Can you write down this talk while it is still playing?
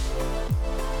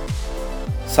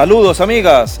Saludos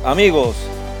amigas, amigos,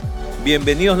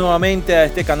 bienvenidos nuevamente a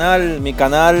este canal, mi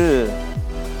canal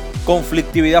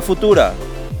Conflictividad Futura.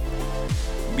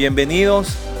 Bienvenidos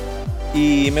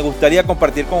y me gustaría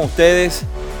compartir con ustedes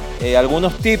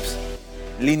algunos tips,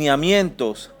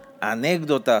 lineamientos,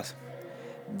 anécdotas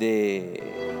de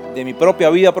mi propia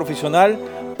vida profesional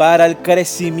para el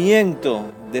crecimiento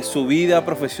de su vida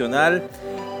profesional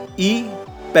y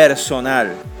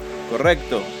personal,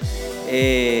 ¿correcto?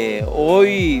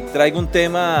 Hoy traigo un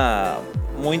tema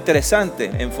muy interesante,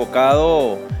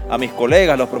 enfocado a mis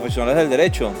colegas, los profesionales del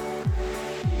derecho,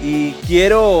 y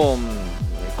quiero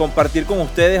compartir con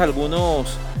ustedes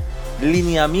algunos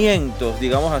lineamientos,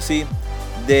 digamos así,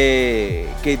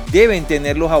 que deben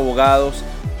tener los abogados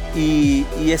y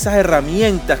esas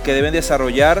herramientas que deben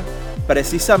desarrollar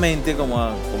precisamente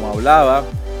como hablaba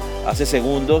hace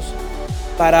segundos,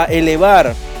 para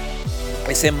elevar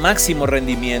ese máximo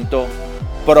rendimiento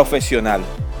profesional.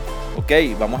 Ok,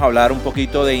 vamos a hablar un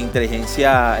poquito de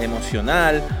inteligencia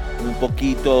emocional, un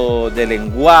poquito de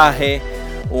lenguaje,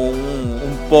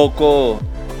 un poco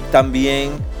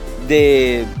también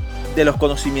de los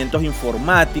conocimientos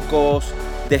informáticos,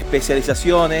 de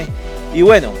especializaciones y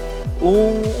bueno,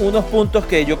 unos puntos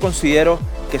que yo considero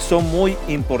que son muy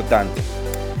importantes.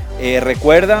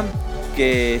 Recuerda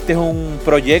que este es un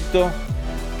proyecto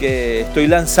que estoy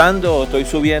lanzando, estoy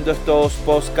subiendo estos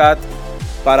podcasts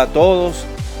para todos,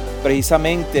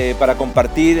 precisamente para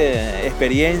compartir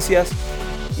experiencias,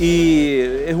 y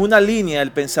es una línea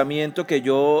del pensamiento que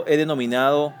yo he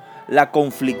denominado la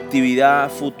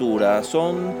conflictividad futura.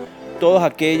 Son todos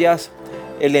aquellos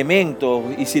elementos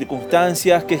y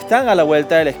circunstancias que están a la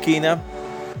vuelta de la esquina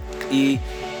y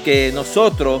que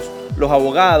nosotros, los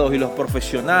abogados y los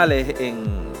profesionales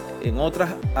en otras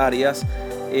áreas,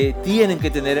 tienen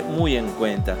que tener muy en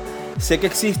cuenta. Sé que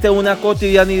existe una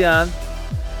cotidianidad,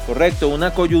 correcto,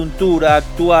 una coyuntura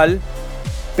actual,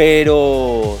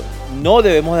 pero no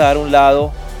debemos dejar a un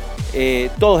lado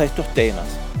todos estos temas.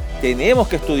 Tenemos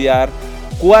que estudiar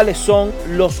cuáles son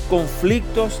los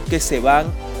conflictos que se van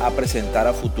a presentar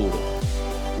a futuro.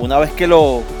 Una vez que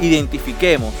lo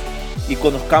identifiquemos y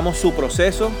conozcamos su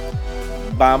proceso,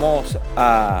 vamos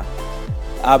a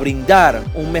brindar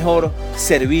un mejor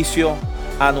servicio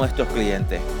a nuestros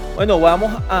clientes. Bueno,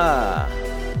 vamos a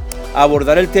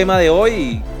abordar el tema de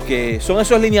hoy, que son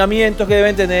esos lineamientos que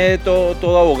deben tener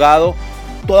todo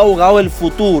abogado del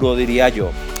futuro, diría yo.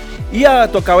 Y ya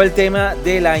tocaba el tema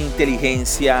de la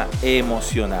inteligencia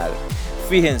emocional.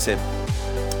 Fíjense,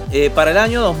 para el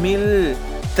año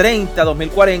 2030,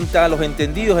 2040, los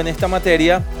entendidos en esta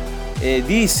materia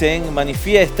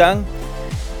manifiestan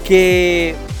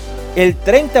que el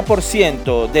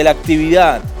 30% de la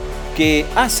actividad que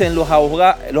hacen los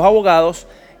abogados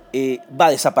va a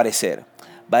desaparecer.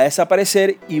 Va a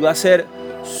desaparecer y va a ser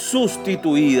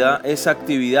sustituida esa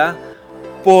actividad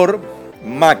por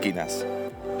máquinas,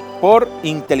 por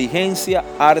inteligencia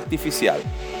artificial.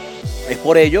 Es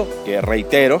por ello que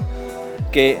reitero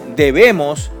que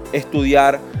debemos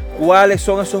estudiar cuáles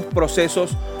son esos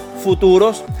procesos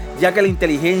futuros, ya que la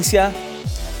inteligencia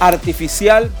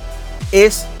artificial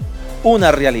es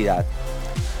una realidad.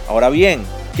 Ahora bien,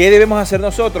 ¿qué debemos hacer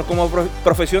nosotros como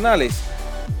profesionales?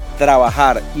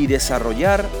 Trabajar y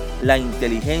desarrollar la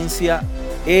inteligencia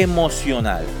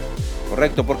emocional,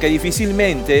 ¿correcto? Porque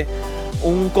difícilmente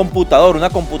una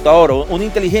computadora, una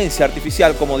inteligencia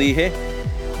artificial, como dije,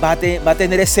 va a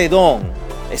tener ese don,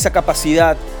 esa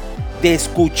capacidad de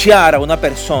escuchar a una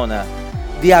persona,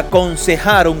 de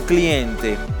aconsejar a un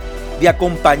cliente, de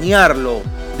acompañarlo,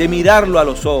 de mirarlo a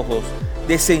los ojos,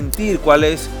 de sentir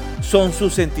cuáles son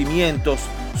sus sentimientos,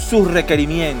 sus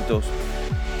requerimientos.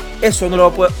 Eso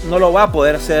no lo va a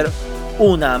poder hacer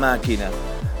una máquina,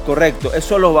 correcto.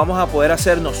 Eso lo vamos a poder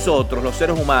hacer nosotros, los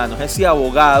seres humanos, ese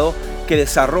abogado que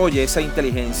desarrolle esa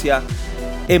inteligencia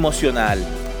emocional.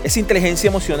 Esa inteligencia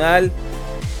emocional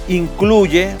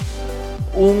incluye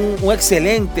un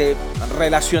excelente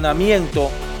relacionamiento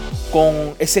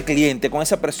con ese cliente, con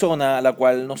esa persona a la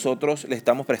cual nosotros le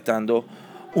estamos prestando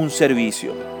un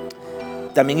servicio.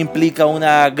 También implica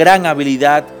una gran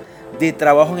habilidad de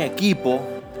trabajo en equipo,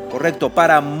 correcto,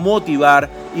 para motivar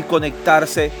y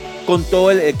conectarse con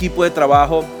todo el equipo de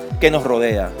trabajo que nos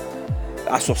rodea.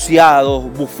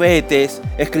 Asociados, bufetes,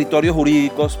 escritorios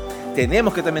jurídicos.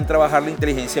 Tenemos que también trabajar la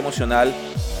inteligencia emocional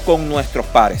con nuestros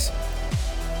pares.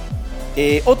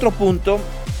 Otro punto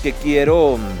que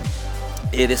quiero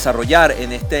desarrollar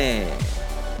en este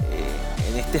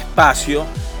espacio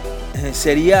es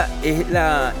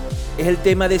el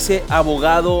tema de ese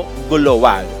abogado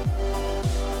global.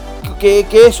 ¿Qué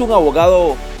es un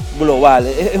abogado global.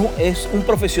 Es un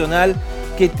profesional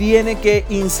que tiene que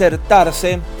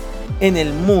insertarse en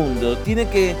el mundo, tiene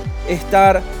que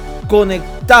estar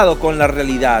conectado con la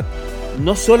realidad,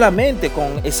 no solamente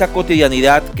con esa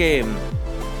cotidianidad que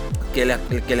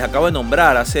les acabo de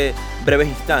nombrar hace breves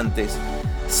instantes,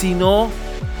 sino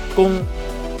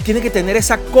tiene que tener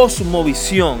esa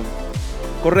cosmovisión,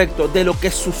 correcto, de lo que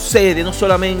sucede no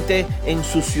solamente en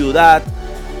su ciudad,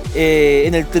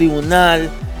 en el tribunal,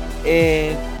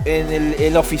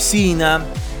 en la oficina,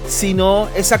 sino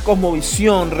esa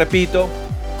cosmovisión, repito,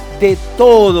 de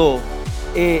todo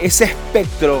ese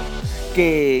espectro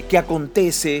que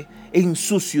acontece en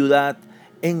su ciudad,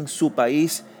 en su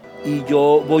país, y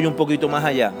yo voy un poquito más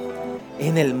allá,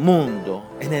 en el mundo,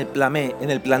 en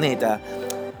el planeta.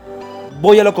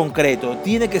 Voy a lo concreto,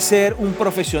 tiene que ser un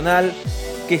profesional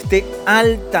que esté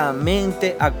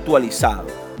altamente actualizado.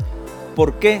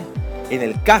 ¿Por qué? En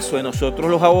el caso de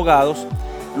nosotros los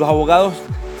abogados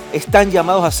están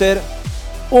llamados a ser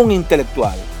un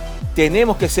intelectual.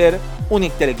 Tenemos que ser un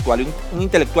intelectual. Un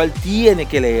intelectual tiene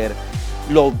que leer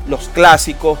los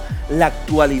clásicos, la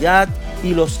actualidad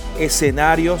y los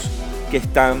escenarios que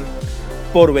están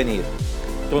por venir.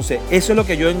 Entonces, eso es lo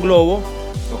que yo englobo,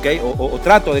 ¿okay? o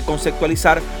trato de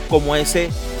conceptualizar como ese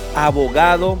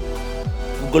abogado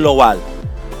global,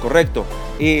 ¿correcto?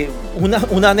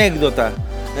 Una anécdota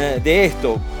de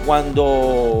esto,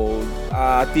 cuando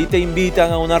a ti te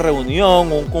invitan a una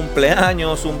reunión, un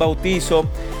cumpleaños, un bautizo,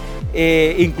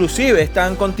 inclusive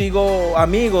están contigo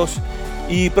amigos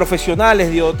y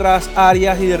profesionales de otras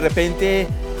áreas y de repente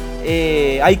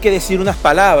hay que decir unas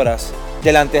palabras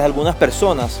delante de algunas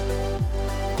personas,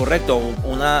 correcto,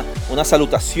 una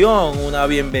salutación, una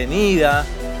bienvenida,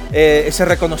 ese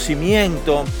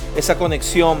reconocimiento, esa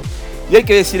conexión, y hay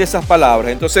que decir esas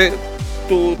palabras. Entonces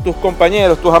tus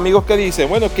compañeros, tus amigos que dicen,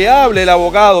 bueno, que hable el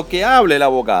abogado, que hable la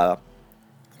abogada.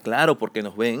 Claro, porque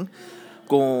nos ven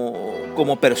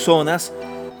como personas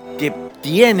que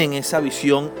tienen esa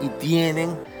visión y tienen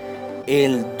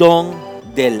el don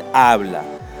del habla.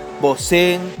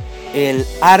 Poseen el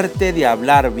arte de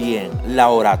hablar bien, la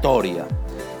oratoria,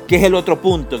 que es el otro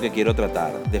punto que quiero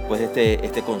tratar después de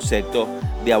este concepto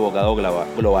de abogado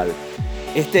global.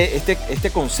 Este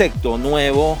concepto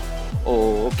nuevo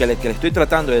o que le estoy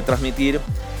tratando de transmitir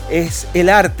es el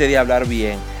arte de hablar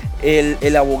bien.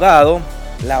 El abogado,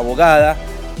 la abogada,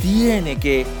 tiene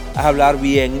que hablar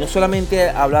bien, y no solamente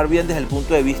hablar bien desde el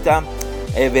punto de vista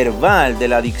verbal, de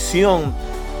la dicción,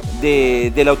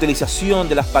 de la utilización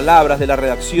de las palabras, de la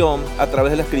redacción a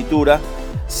través de la escritura,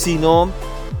 sino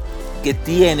que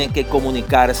tiene que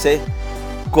comunicarse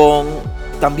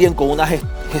también con una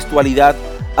gestualidad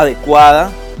adecuada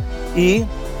y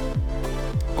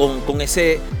con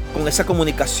esa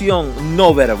comunicación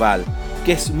no verbal,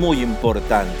 que es muy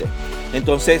importante.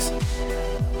 Entonces,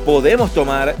 podemos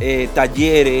tomar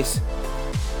talleres,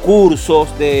 cursos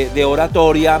de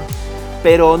oratoria,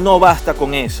 pero no basta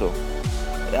con eso.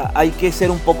 Hay que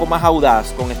ser un poco más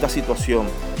audaz con esta situación.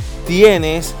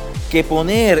 Tienes que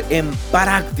poner en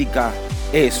práctica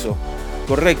eso,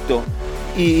 ¿correcto?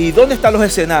 ¿Y dónde están los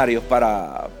escenarios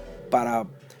para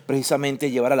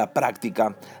precisamente llevar a la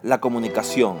práctica la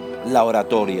comunicación, la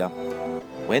oratoria?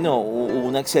 Bueno,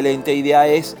 una excelente idea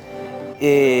es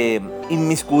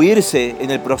inmiscuirse en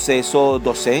el proceso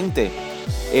docente,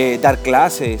 dar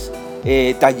clases,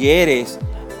 talleres,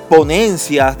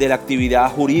 ponencias de la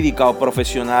actividad jurídica o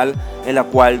profesional en la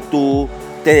cual tú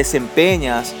te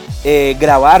desempeñas,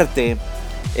 grabarte,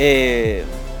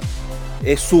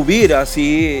 subir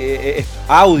así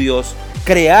audios,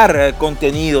 crear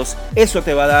contenidos. Eso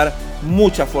te va a dar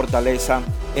mucha fortaleza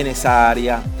en esa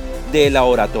área de la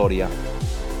oratoria,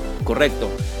 correcto.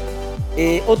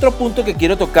 Otro punto que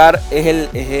quiero tocar es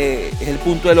el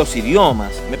punto de los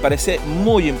idiomas. Me parece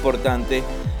muy importante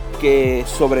que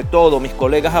sobre todo mis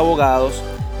colegas abogados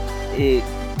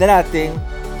traten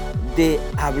de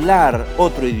hablar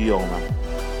otro idioma.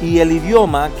 Y el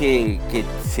idioma que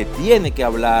se tiene que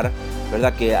hablar,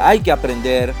 ¿verdad?, que hay que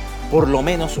aprender por lo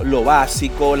menos lo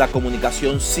básico, la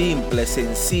comunicación simple,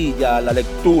 sencilla, la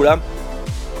lectura,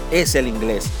 es el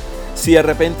inglés. Si de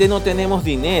repente no tenemos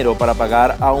dinero para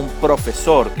pagar a un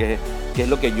profesor, que es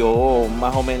lo que yo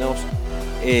más o menos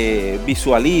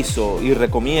visualizo y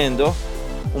recomiendo,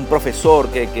 un profesor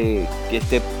que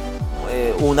esté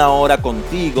una hora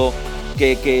contigo,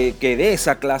 que dé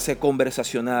esa clase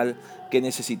conversacional que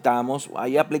necesitamos.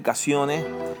 Hay aplicaciones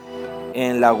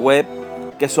en la web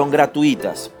que son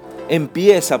gratuitas.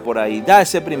 Empieza por ahí, da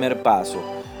ese primer paso.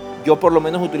 Yo por lo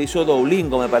menos utilizo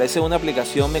Duolingo, me parece una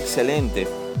aplicación excelente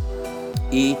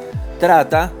y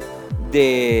trata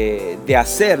de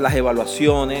hacer las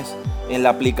evaluaciones en la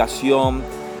aplicación,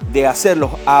 de hacer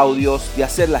los audios, de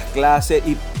hacer las clases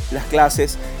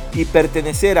y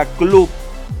pertenecer a club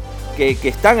que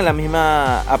están en la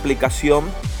misma aplicación,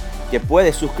 que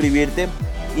puedes suscribirte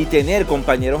y tener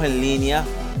compañeros en línea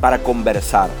para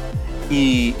conversar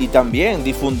y también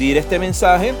difundir este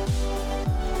mensaje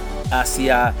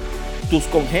hacia tus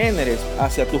congéneres,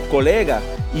 hacia tus colegas,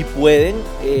 y pueden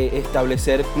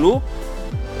establecer un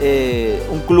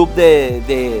club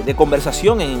de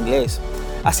conversación en inglés.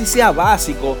 Así sea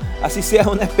básico, así sea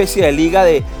una especie de liga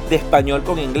de español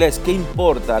con inglés. ¿Qué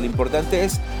importa? Lo importante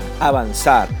es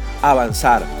avanzar.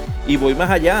 Y voy más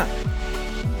allá.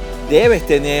 Debes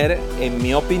tener, en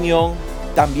mi opinión,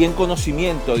 también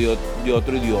conocimiento de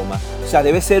otro idioma. O sea,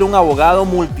 debes ser un abogado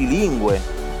multilingüe.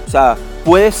 O sea,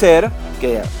 puede ser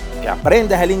que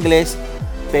aprendas el inglés,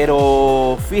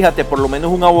 pero fíjate, por lo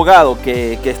menos un abogado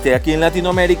que esté aquí en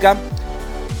Latinoamérica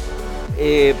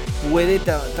puede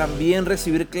también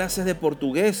recibir clases de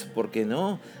portugués. ¿Por qué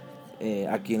no?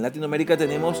 Aquí en Latinoamérica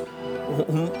tenemos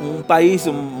un país,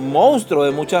 un monstruo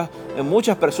en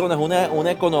muchas personas,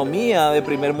 una economía de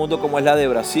primer mundo como es la de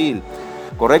Brasil.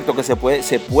 Correcto, que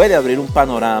se puede abrir un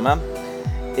panorama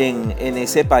en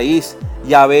ese país,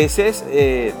 y a veces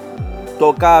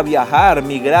toca viajar,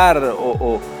 migrar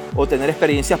o tener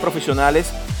experiencias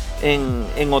profesionales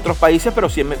en otros países, pero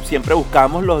siempre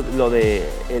buscamos lo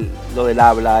del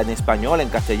habla en español, en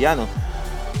castellano.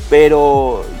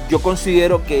 Pero yo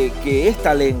considero que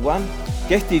esta lengua,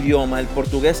 que este idioma, el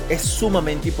portugués, es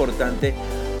sumamente importante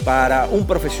para un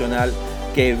profesional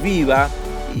que viva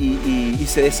y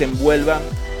se desenvuelva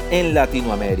en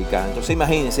Latinoamérica. Entonces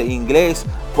imagínense, inglés,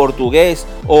 portugués,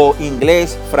 o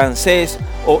inglés, francés,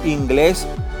 o inglés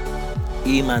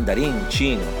y mandarín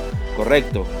chino,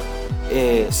 correcto.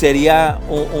 Sería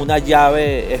una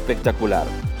llave espectacular.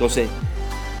 Entonces,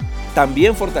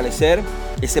 también fortalecer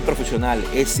ese profesional,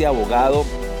 ese abogado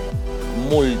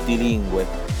multilingüe.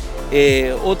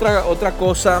 Otra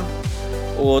cosa,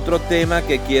 o otro tema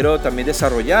que quiero también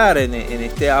desarrollar en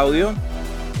este audio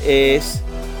es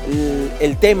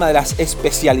el tema de las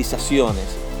especializaciones.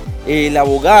 El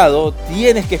abogado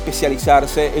tiene que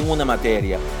especializarse en una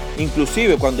materia.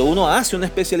 Inclusive cuando uno hace una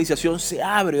especialización se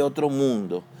abre otro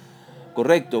mundo.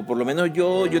 Correcto, por lo menos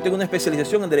yo tengo una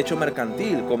especialización en Derecho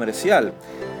Mercantil, Comercial.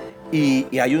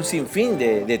 Y hay un sinfín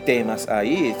de temas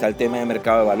ahí. Está el tema de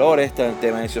mercado de valores, está el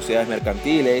tema de sociedades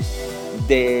mercantiles,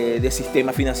 de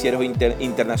sistemas financieros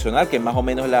internacional, que es más o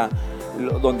menos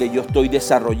donde yo estoy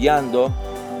desarrollando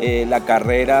la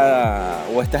carrera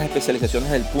o estas especializaciones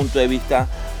desde el punto de vista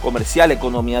comercial,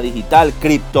 economía digital,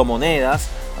 criptomonedas.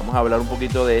 Vamos a hablar un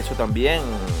poquito de eso también,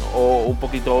 o un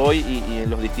poquito hoy y en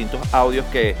los distintos audios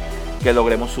que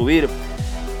logremos subir.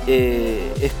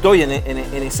 Estoy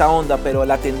en esa onda, pero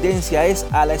la tendencia es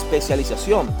a la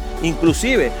especialización.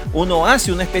 Inclusive uno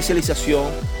hace una especialización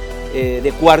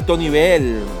de cuarto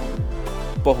nivel,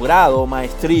 posgrado,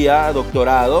 maestría,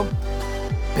 doctorado,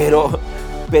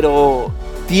 pero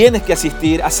tienes que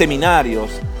asistir a seminarios,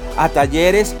 a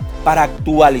talleres para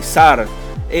actualizar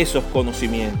esos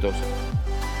conocimientos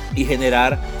y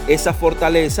generar esa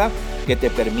fortaleza que te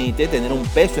permite tener un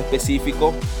peso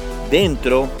específico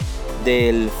dentro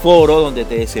del foro donde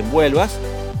te desenvuelvas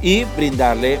y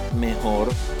brindarle mejor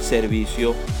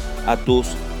servicio a tus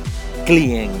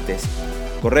clientes.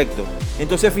 Correcto.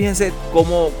 Entonces fíjense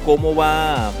cómo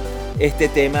va este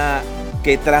tema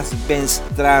que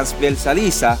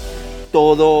transversaliza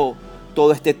todo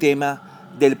este tema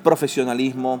del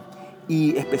profesionalismo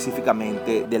y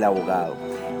específicamente del abogado.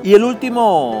 Y el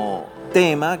último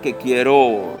tema que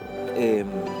quiero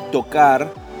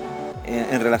tocar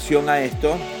en relación a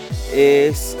esto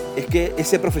es que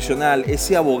ese profesional,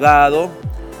 ese abogado,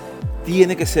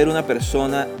 tiene que ser una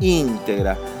persona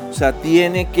íntegra. O sea,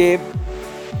 tiene que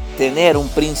tener un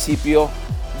principio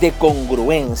de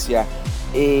congruencia.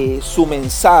 Su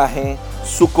mensaje,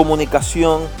 su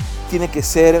comunicación tiene que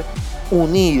ser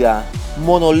unida,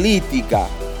 monolítica.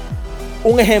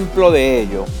 Un ejemplo de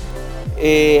ello.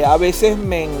 A veces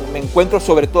me encuentro,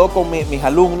 sobre todo con mis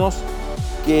alumnos,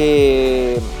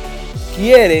 que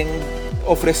quieren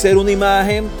ofrecer una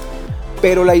imagen,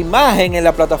 pero la imagen en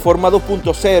la plataforma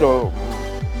 2.0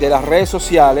 de las redes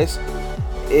sociales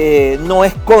no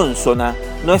es consona,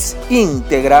 no es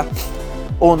íntegra,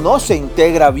 o no se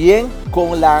integra bien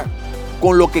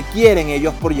con lo que quieren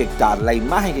ellos proyectar, la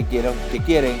imagen que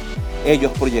quieren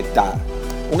ellos proyectar.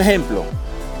 Un ejemplo: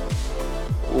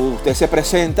 usted se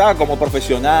presenta como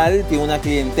profesional, tiene una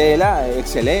clientela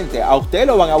excelente, a usted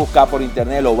lo van a buscar por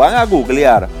internet, lo van a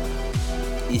googlear,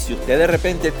 y si usted de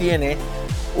repente tiene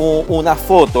una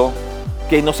foto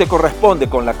que no se corresponde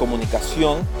con la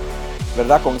comunicación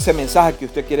 ¿verdad? Con ese mensaje que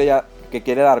usted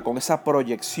quiere dar, con esa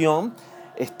proyección,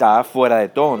 está fuera de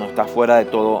tono, está fuera de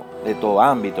todo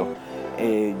ámbito.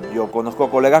 Yo conozco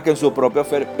colegas que en su propio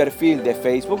perfil de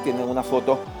Facebook tienen unas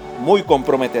fotos muy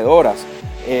comprometedoras,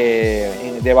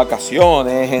 de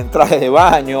vacaciones, en traje de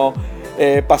baño,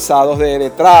 pasados de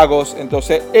tragos.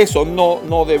 Entonces eso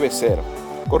no debe ser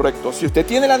correcto. Si usted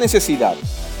tiene la necesidad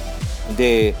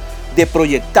de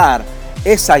proyectar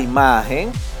esa imagen,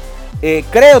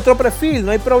 cree otro perfil,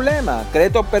 no hay problema. Cree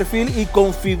otro perfil y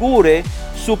configure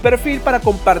su perfil para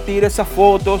compartir esas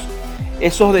fotos,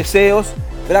 esos deseos,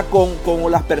 ¿verdad?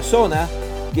 Con las personas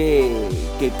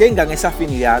que tengan esa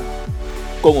afinidad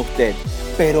con usted.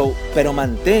 Pero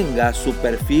mantenga su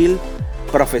perfil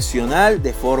profesional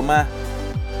de forma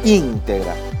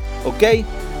íntegra. ¿Ok?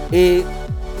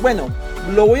 Bueno,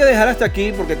 lo voy a dejar hasta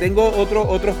aquí porque tengo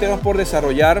otros temas por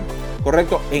desarrollar,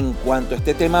 ¿correcto? En cuanto a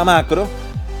este tema macro.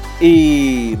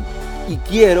 Y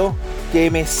quiero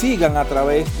que me sigan a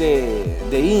través de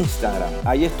Instagram.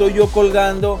 Ahí estoy yo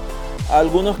colgando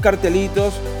algunos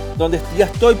cartelitos donde ya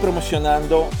estoy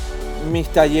promocionando mis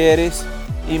talleres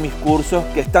y mis cursos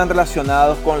que están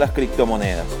relacionados con las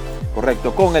criptomonedas,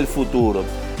 correcto, con el futuro.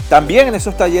 También en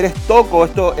esos talleres toco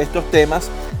estos temas.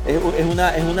 Es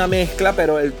una mezcla,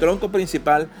 pero el tronco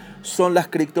principal son las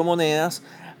criptomonedas,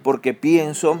 porque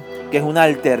pienso que es una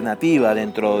alternativa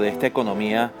dentro de esta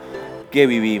economía que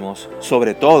vivimos,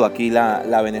 sobre todo aquí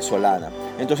la venezolana.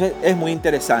 Entonces es muy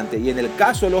interesante. Y en el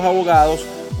caso de los abogados,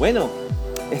 bueno,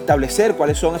 establecer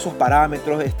cuáles son esos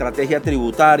parámetros, estrategia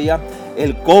tributaria,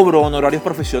 el cobro de honorarios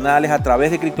profesionales a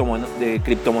través de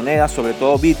criptomonedas, sobre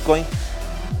todo Bitcoin.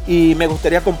 Y me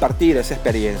gustaría compartir esa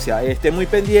experiencia. Estén muy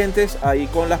pendientes ahí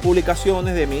con las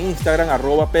publicaciones de mi Instagram,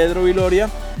 @PedroViloria,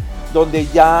 donde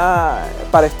ya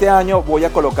para este año voy a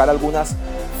colocar algunas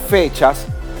fechas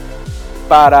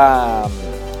para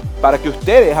que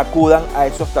ustedes acudan a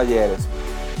esos talleres.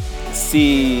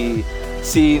 Si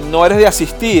no eres de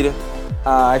asistir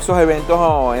a esos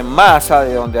eventos en masa,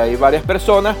 de donde hay varias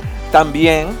personas,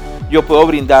 también yo puedo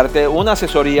brindarte una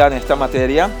asesoría en esta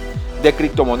materia de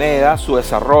criptomonedas, su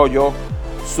desarrollo,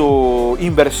 su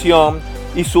inversión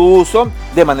y su uso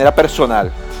de manera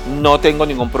personal. No tengo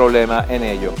ningún problema en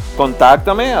ello.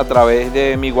 Contáctame a través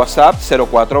de mi WhatsApp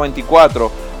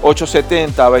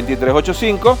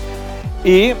 0424-870-2385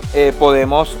 y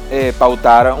podemos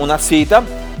pautar una cita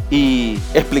y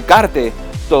explicarte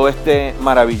todo este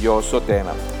maravilloso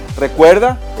tema.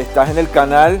 Recuerda, estás en el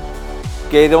canal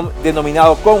que he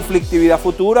denominado Conflictividad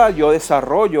Futura. Yo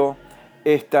desarrollo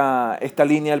esta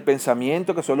línea del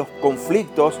pensamiento, que son los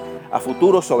conflictos a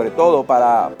futuro, sobre todo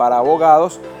para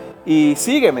abogados. Y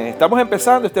sígueme, estamos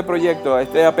empezando este proyecto.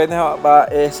 Este apenas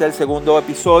es el segundo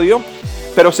episodio,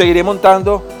 pero seguiré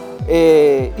montando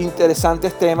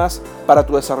interesantes temas para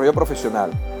tu desarrollo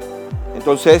profesional.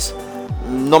 Entonces,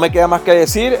 no me queda más que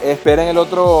decir. Esperen el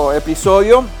otro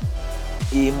episodio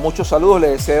y muchos saludos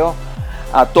les deseo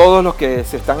a todos los que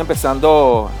se están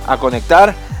empezando a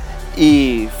conectar.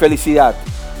 Y felicidad,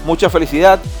 mucha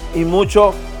felicidad y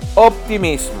mucho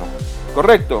optimismo,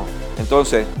 ¿correcto?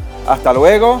 Entonces, hasta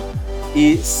luego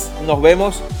y nos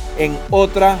vemos en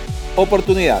otra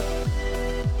oportunidad.